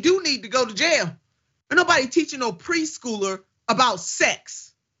 then they do need to go to jail. Ain't nobody teaching no preschooler about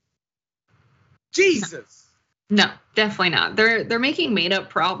sex. Jesus. No, definitely not. They're making made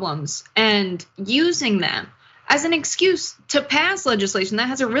up problems and using them as an excuse to pass legislation that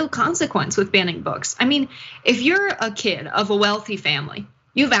has a real consequence with banning books. I mean, if you're a kid of a wealthy family,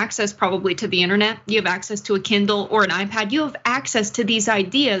 you have access probably to the internet, you have access to a Kindle or an iPad, you have access to these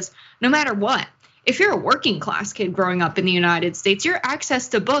ideas no matter what. If you're a working class kid growing up in the United States, your access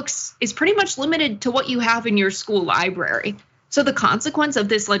to books is pretty much limited to what you have in your school library. So the consequence of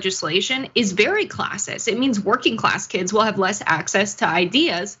this legislation is very classist. It means working class kids will have less access to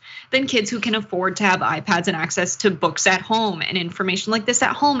ideas than kids who can afford to have iPads and access to books at home and information like this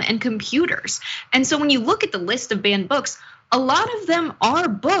at home and computers. And so when you look at the list of banned books, a lot of them are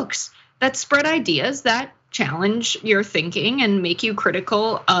books that spread ideas that challenge your thinking and make you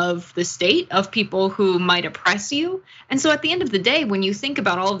critical of the state, of people who might oppress you. And so at the end of the day, when you think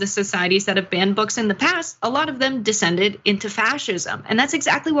about all of the societies that have banned books in the past, a lot of them descended into fascism. And that's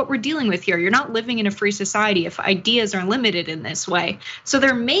exactly what we're dealing with here. You're not living in a free society if ideas are limited in this way. So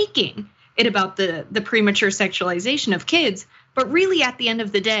they're making it about the premature sexualization of kids. But really, at the end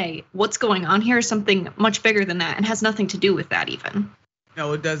of the day, what's going on here is something much bigger than that and has nothing to do with that even.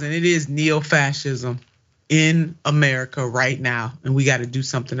 No, it doesn't. It is neo-fascism in America right now, and we got to do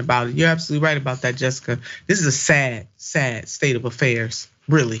something about it. You're absolutely right about that, Jessica. This is a sad, sad state of affairs,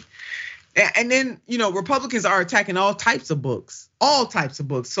 really. And then, Republicans are attacking all types of books, all types of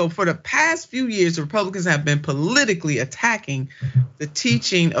books. So for the past few years, the Republicans have been politically attacking the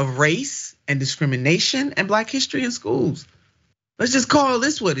teaching of race and discrimination and Black history in schools. Let's just call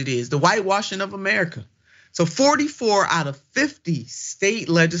this what it is, the whitewashing of America. So 44 out of 50 state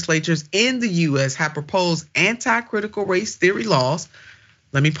legislatures in the US have proposed anti-critical race theory laws.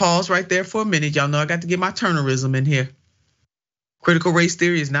 Let me pause right there for a minute. Y'all know I got to get my Turnerism in here. Critical race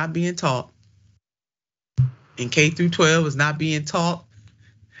theory is not being taught in K through 12, is not being taught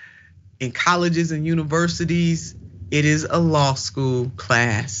in colleges and universities, it is a law school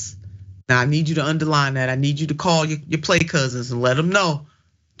class. Now, I need you to underline that. I need you to call your play cousins and let them know.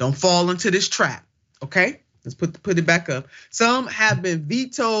 Don't fall into this trap, okay? Let's put it back up. Some have been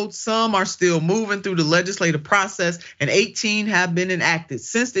vetoed, some are still moving through the legislative process, and 18 have been enacted.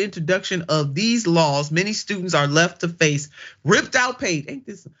 Since the introduction of these laws, many students are left to face ripped out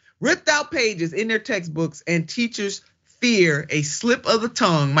pages in their textbooks, and teachers fear a slip of the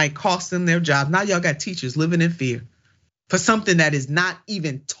tongue might cost them their job. Now y'all got teachers living in fear for something that is not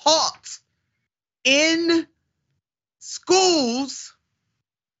even taught in schools.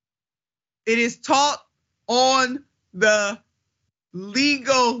 It is taught on the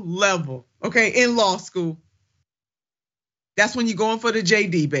legal level, okay, in law school. That's when you're going for the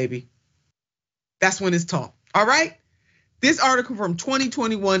JD, baby. That's when it's taught, all right? This article from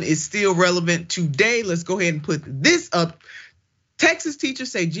 2021 is still relevant today. Let's go ahead and put this up. Texas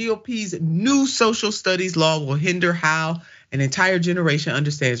teachers say GOP's new social studies law will hinder how an entire generation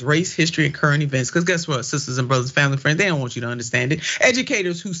understands race, history, and current events. Because guess what, sisters and brothers, family, friends, they don't want you to understand it.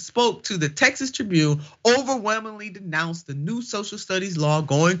 Educators who spoke to the Texas Tribune overwhelmingly denounced the new social studies law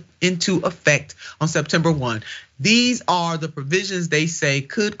going into effect on September 1. These are the provisions they say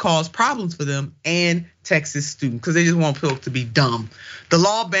could cause problems for them and Texas students because they just want people to be dumb. The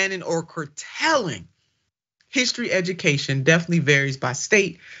law banning or curtailing history education definitely varies by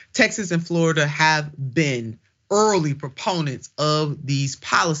state. Texas and Florida have been early proponents of these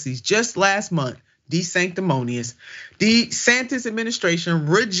policies. Just last month, DeSanctimonious, the DeSantis administration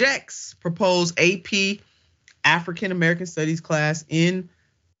rejects proposed AP African American Studies class in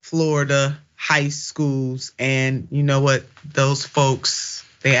Florida high schools. And you know what? Those folks,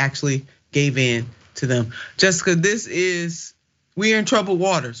 they actually gave in to them. Jessica, we're in troubled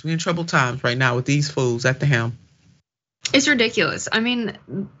waters. We're in troubled times right now with these fools at the helm. It's ridiculous. I mean,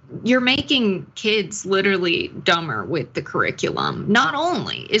 you're making kids literally dumber with the curriculum. Not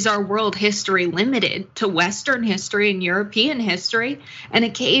only is our world history limited to Western history and European history, and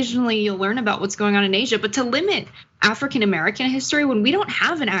occasionally you'll learn about what's going on in Asia, but to limit African American history when we don't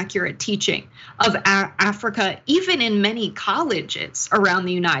have an accurate teaching of Africa, even in many colleges around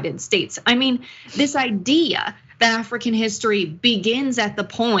the United States. I mean, this idea that African history begins at the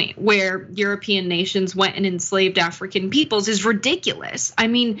point where European nations went and enslaved African peoples is ridiculous. I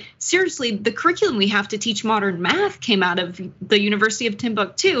mean, seriously, the curriculum we have to teach modern math came out of the University of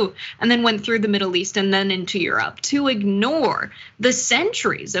Timbuktu and then went through the Middle East and then into Europe. To ignore the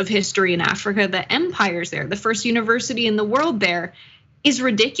centuries of history in Africa, the empires there, the first university in the world there, is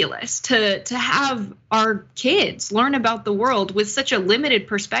ridiculous. To have our kids learn about the world with such a limited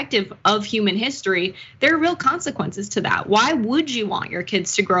perspective of human history, there are real consequences to that. Why would you want your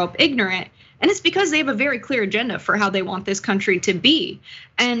kids to grow up ignorant? And it's because they have a very clear agenda for how they want this country to be.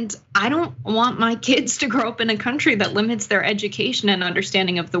 And I don't want my kids to grow up in a country that limits their education and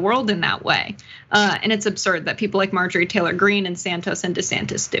understanding of the world in that way. And it's absurd that people like Marjorie Taylor Greene and Santos and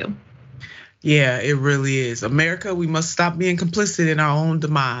DeSantis do. Yeah, it really is. America, we must stop being complicit in our own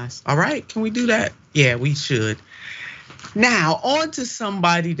demise. All right, can we do that? Yeah, we should. Now, on to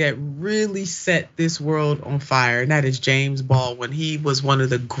somebody that really set this world on fire, and that is James Baldwin. He was one of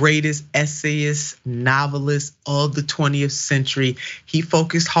the greatest essayists, novelists of the 20th century. He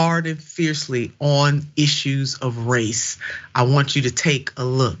focused hard and fiercely on issues of race. I want you to take a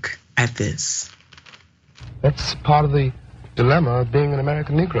look at this. That's part of the dilemma of being an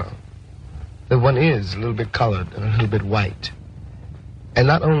American Negro. That one is a little bit colored and a little bit white. And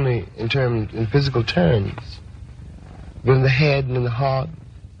not only in physical terms, but in the head and in the heart.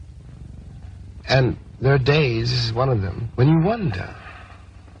 And there are days, this is one of them, when you wonder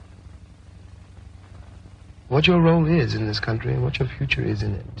what your role is in this country and what your future is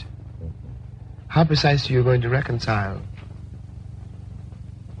in it. How precisely you're going to reconcile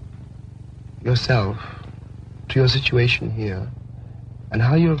yourself to your situation here, and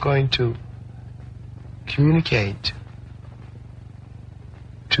how you're going to communicate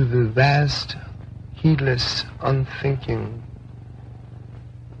to the vast, heedless, unthinking,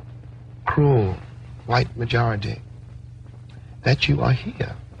 cruel white majority that you are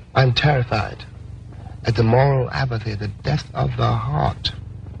here. I'm terrified at the moral apathy, the death of the heart,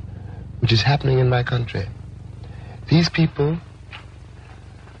 which is happening in my country. These people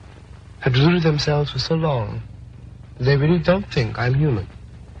have deluded themselves for so long that they really don't think I'm human.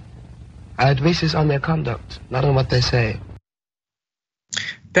 I base this on their conduct, not on what they say.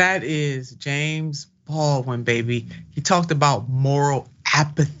 That is James Baldwin, baby. He talked about moral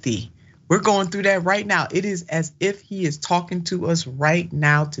apathy, We're going through that right now. It is as if he is talking to us right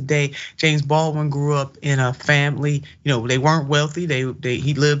now today. James Baldwin grew up in a family, they weren't wealthy.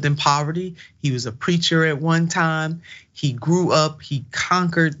 He lived in poverty. He was a preacher at one time. He grew up, he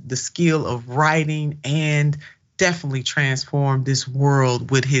conquered the skill of writing and definitely transformed this world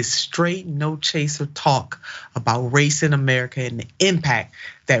with his straight, no chaser talk about race in America and the impact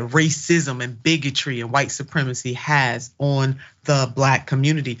that racism and bigotry and white supremacy has on the Black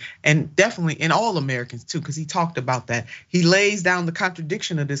community, and definitely in all Americans too, because he talked about that. He lays down the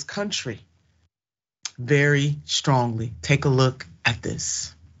contradiction of this country very strongly. Take a look at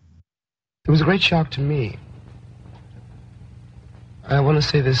this. It was a great shock to me. I want to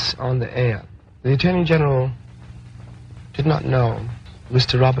say this on the air. The Attorney General did not know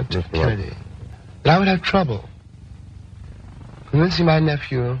Mr. Robert Kennedy. That I would have trouble convincing my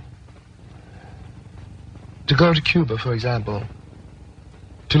nephew to go to Cuba, for example,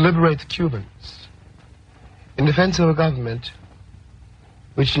 to liberate the Cubans in defense of a government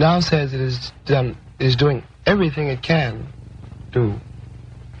which now says it is doing everything it can do,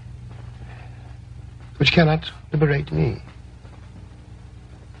 which cannot liberate me.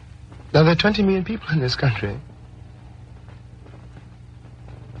 Now, there are 20 million people in this country,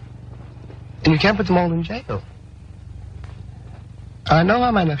 and you can't put them all in jail. I know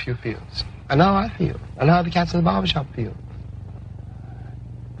how my nephew feels. I know how I feel. I know how the cats in the barbershop feel.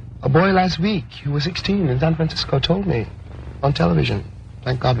 A boy last week who was 16 in San Francisco told me on television,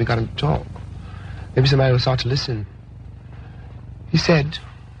 thank God we got him to talk. Maybe somebody will start to listen. He said,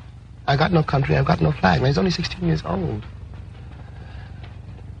 I got no country, I've got no flag. Now, he's only 16 years old.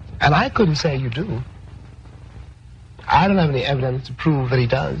 And I couldn't say you do. I don't have any evidence to prove that he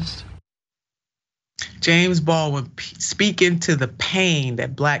does. James Baldwin speaking to the pain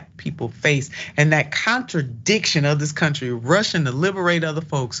that Black people face and that contradiction of this country, rushing to liberate other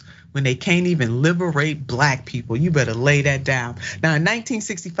folks when they can't even liberate Black people. You better lay that down. Now, in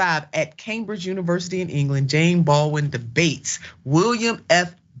 1965, at Cambridge University in England, James Baldwin debates William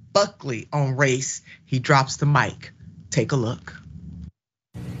F. Buckley on race. He drops the mic. Take a look.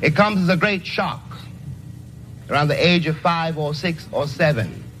 It comes as a great shock around the age of 5 or 6 or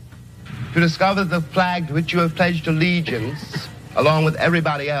 7 to discover that the flag to which you have pledged allegiance, along with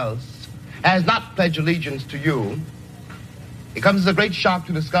everybody else, has not pledged allegiance to you. It comes as a great shock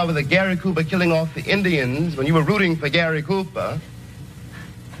to discover that Gary Cooper killing off the Indians when you were rooting for Gary Cooper,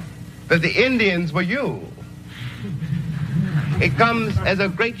 that the Indians were you. It comes as a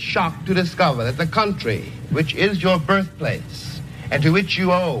great shock to discover that the country, which is your birthplace, and to which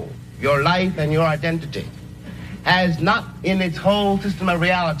you owe your life and your identity, has not in its whole system of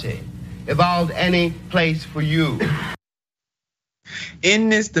reality evolved any place for you. In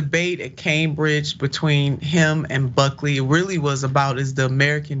this debate at Cambridge between him and Buckley, it really was about is the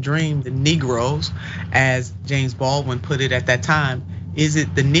American dream, the Negroes, as James Baldwin put it at that time, is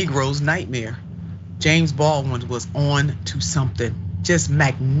it the Negro's nightmare? James Baldwin was on to something just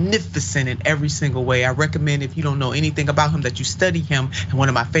magnificent in every single way. I recommend, if you don't know anything about him, that you study him in one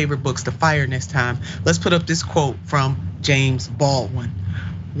of my favorite books, The Fire Next Time. Let's put up this quote from James Baldwin.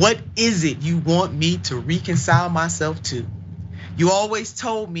 What is it you want me to reconcile myself to? You always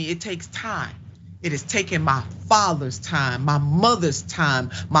told me it takes time. It has taken my father's time, my mother's time,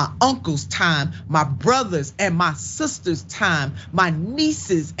 my uncle's time, my brother's and my sister's time, my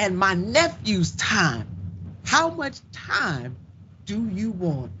nieces and my nephew's time. How much time do you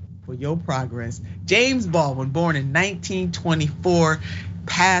want for your progress? James Baldwin, born in 1924,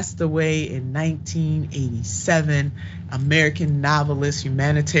 passed away in 1987, American novelist,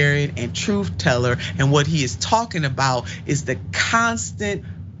 humanitarian, and truth teller. And what he is talking about is the constant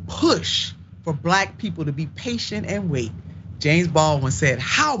push for Black people to be patient and wait. James Baldwin said,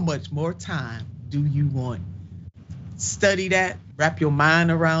 how much more time do you want? Study that, wrap your mind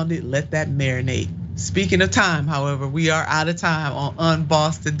around it, let that marinate. Speaking of time, however, we are out of time on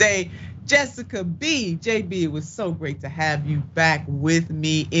Unbossed today. Jessica B, JB, it was so great to have you back with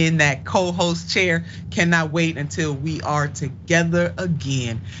me in that co-host chair. Cannot wait until we are together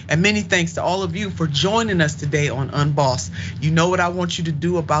again. And many thanks to all of you for joining us today on Unbossed. You know what I want you to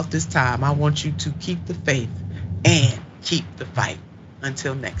do about this time. I want you to keep the faith and keep the fight.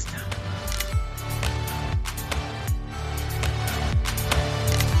 Until next time.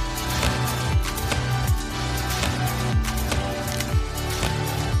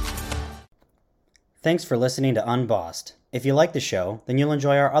 Thanks for listening to Unbossed. If you like the show, then you'll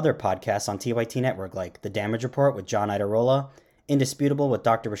enjoy our other podcasts on TYT Network like The Damage Report with John Idarola, Indisputable with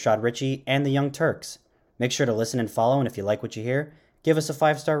Dr. Rashad Ritchie, and The Young Turks. Make sure to listen and follow, and if you like what you hear, give us a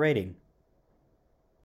 5-star rating.